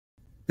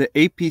The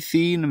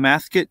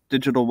APC-Nemasket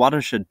Digital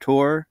Watershed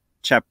Tour,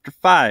 Chapter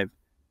 5,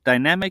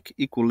 Dynamic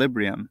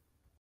Equilibrium.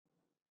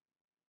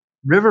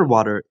 River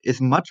water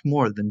is much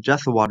more than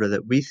just the water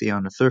that we see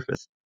on the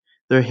surface.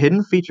 There are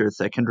hidden features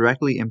that can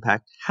directly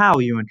impact how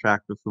you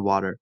interact with the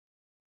water.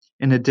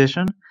 In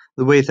addition,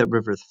 the ways that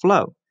rivers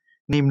flow,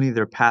 namely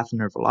their path and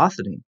their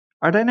velocity,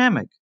 are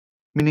dynamic,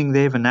 meaning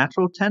they have a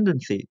natural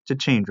tendency to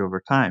change over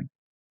time.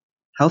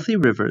 Healthy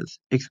rivers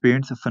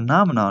experience a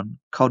phenomenon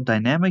called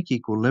dynamic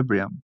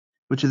equilibrium,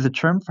 which is a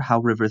term for how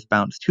rivers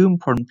balance two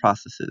important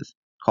processes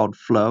called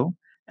flow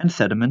and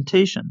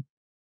sedimentation.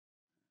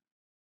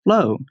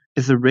 Flow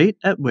is the rate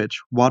at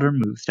which water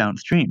moves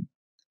downstream.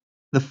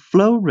 The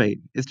flow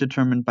rate is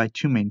determined by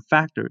two main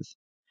factors.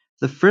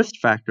 The first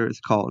factor is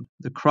called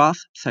the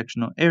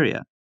cross-sectional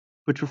area,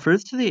 which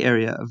refers to the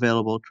area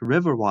available to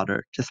river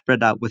water to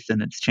spread out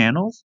within its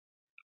channels,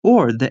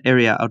 or the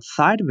area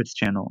outside of its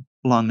channel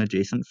along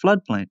adjacent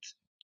floodplains.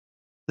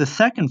 The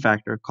second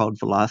factor, called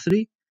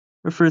velocity,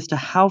 refers to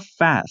how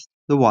fast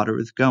the water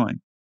is going.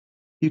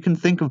 You can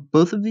think of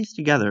both of these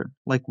together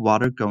like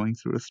water going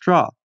through a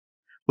straw.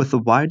 With a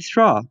wide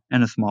straw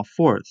and a small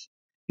force,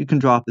 you can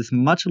draw up as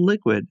much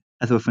liquid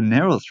as with a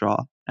narrow straw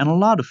and a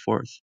lot of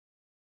force.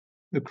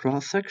 The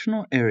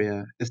cross-sectional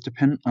area is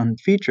dependent on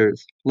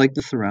features like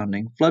the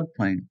surrounding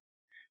floodplain.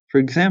 For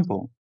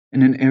example,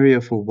 in an area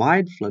of a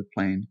wide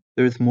floodplain,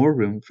 there is more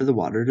room for the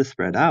water to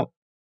spread out.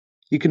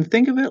 You can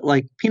think of it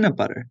like peanut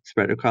butter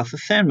spread across a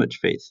sandwich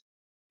face.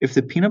 If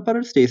the peanut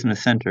butter stays in the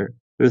center,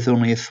 there is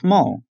only a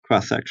small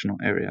cross-sectional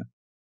area.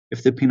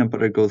 If the peanut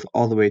butter goes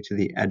all the way to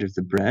the edge of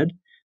the bread,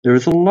 there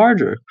is a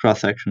larger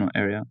cross-sectional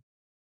area.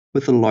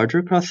 With a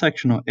larger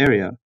cross-sectional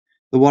area,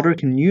 the water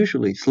can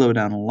usually slow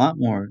down a lot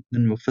more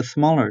than with a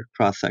smaller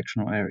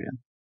cross-sectional area.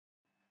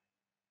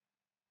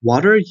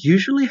 Water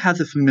usually has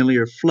a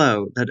familiar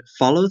flow that it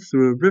follows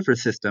through a river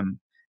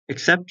system,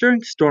 except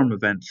during storm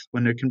events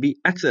when there can be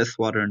excess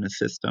water in the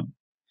system.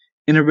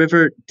 In a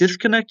river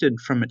disconnected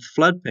from its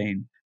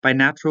floodplain by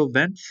natural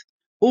vents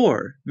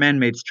or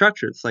man-made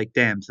structures like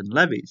dams and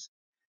levees,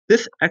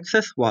 this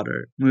excess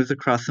water moves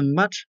across a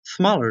much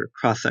smaller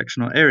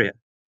cross-sectional area.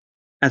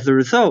 As a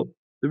result,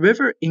 the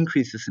river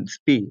increases in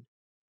speed.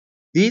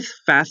 These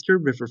faster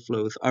river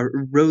flows are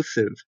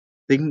erosive.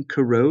 They can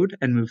corrode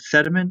and move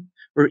sediment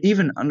or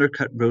even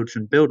undercut roads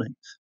and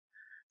buildings.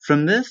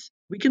 From this,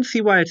 we can see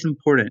why it's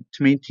important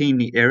to maintain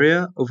the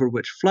area over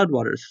which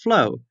floodwaters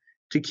flow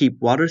to keep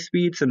water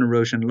speeds and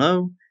erosion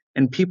low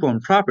and people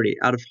and property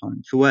out of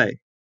harm's way.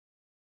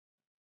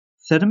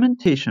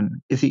 Sedimentation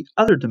is the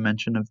other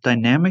dimension of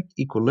dynamic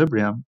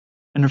equilibrium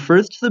and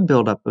refers to the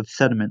buildup of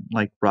sediment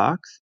like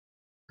rocks,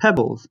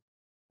 pebbles,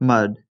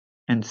 mud,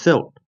 and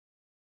silt.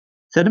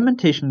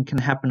 Sedimentation can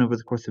happen over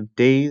the course of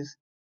days,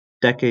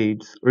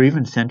 decades, or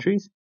even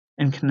centuries,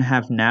 and can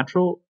have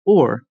natural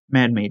or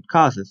man-made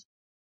causes.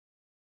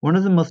 One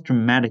of the most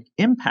dramatic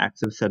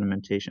impacts of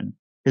sedimentation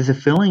is the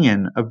filling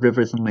in of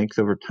rivers and lakes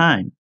over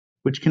time,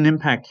 which can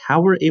impact how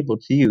we're able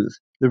to use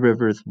the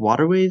river's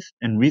waterways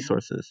and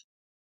resources.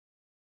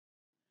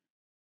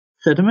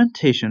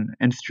 Sedimentation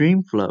and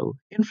stream flow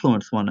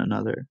influence one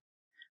another.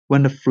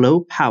 When the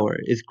flow power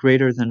is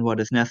greater than what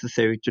is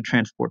necessary to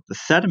transport the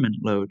sediment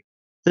load,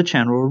 the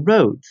channel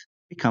erodes,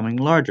 becoming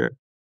larger.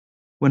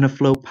 When the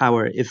flow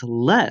power is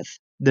less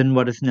than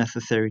what is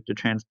necessary to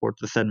transport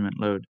the sediment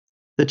load,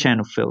 the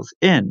channel fills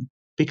in,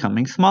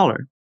 becoming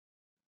smaller.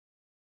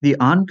 The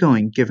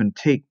ongoing give and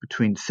take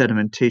between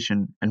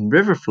sedimentation and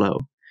river flow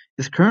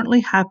is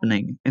currently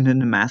happening in the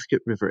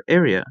Nemasket River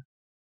area,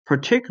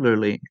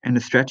 particularly in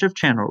a stretch of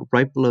channel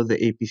right below the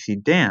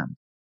APC Dam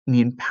and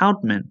the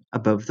impoundment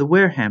above the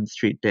Wareham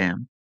Street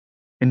Dam.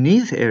 In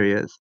these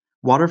areas,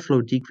 water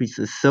flow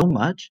decreases so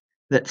much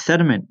that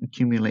sediment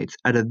accumulates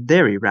at a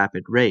very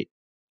rapid rate.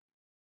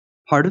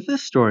 Part of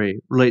this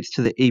story relates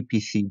to the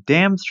APC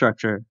dam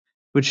structure,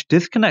 which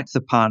disconnects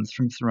the ponds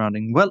from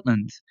surrounding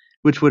wetlands,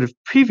 which would have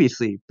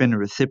previously been a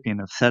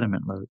recipient of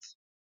sediment loads.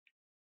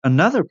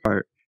 Another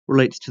part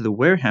relates to the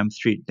Wareham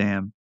Street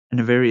Dam and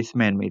the various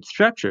man-made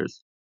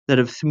structures that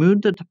have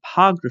smoothed the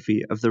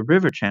topography of the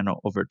river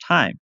channel over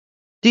time,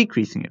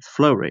 decreasing its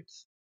flow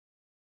rates.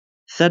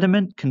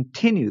 Sediment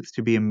continues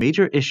to be a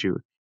major issue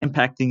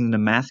impacting the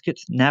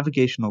Nemasket's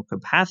navigational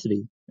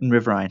capacity and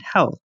riverine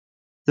health.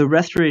 The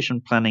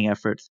restoration planning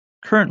efforts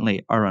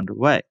currently are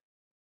underway.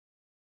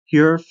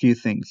 Here are a few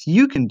things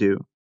you can do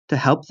to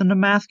help the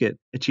Nemasket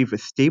achieve a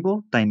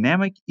stable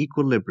dynamic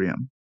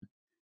equilibrium.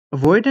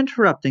 Avoid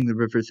interrupting the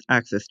river's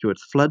access to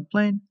its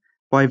floodplain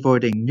by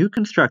avoiding new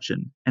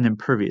construction and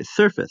impervious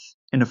surface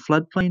in a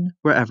floodplain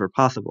wherever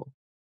possible.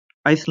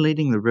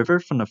 Isolating the river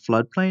from the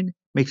floodplain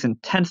makes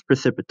intense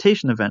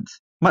precipitation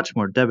events much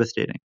more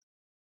devastating.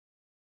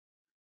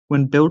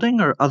 When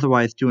building or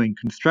otherwise doing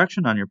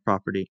construction on your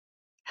property,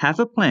 have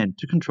a plan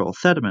to control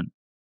sediment.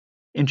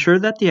 Ensure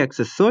that the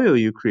excess soil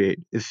you create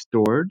is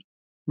stored,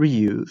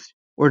 reused,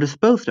 or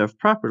disposed of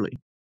properly.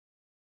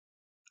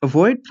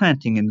 Avoid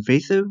planting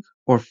invasive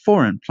or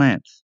foreign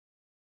plants.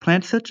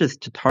 Plants such as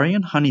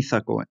Tatarian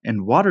honeysuckle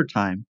and water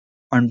thyme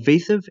are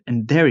invasive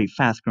and very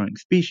fast-growing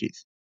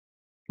species.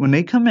 When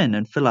they come in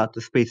and fill out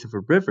the space of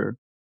a river,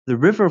 the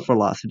river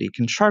velocity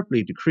can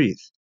sharply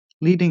decrease,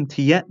 leading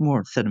to yet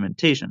more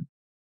sedimentation.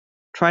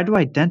 Try to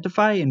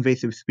identify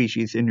invasive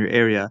species in your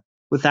area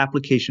with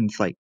applications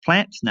like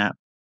PlantSnap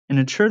and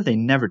ensure they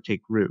never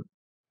take root.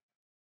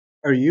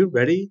 Are you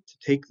ready to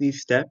take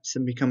these steps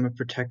and become a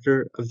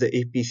protector of the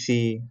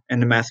APC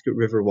and Nemasket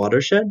River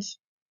watersheds?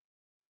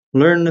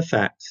 Learn the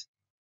facts.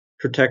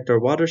 Protect our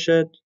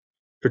watershed,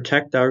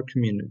 protect our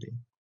community.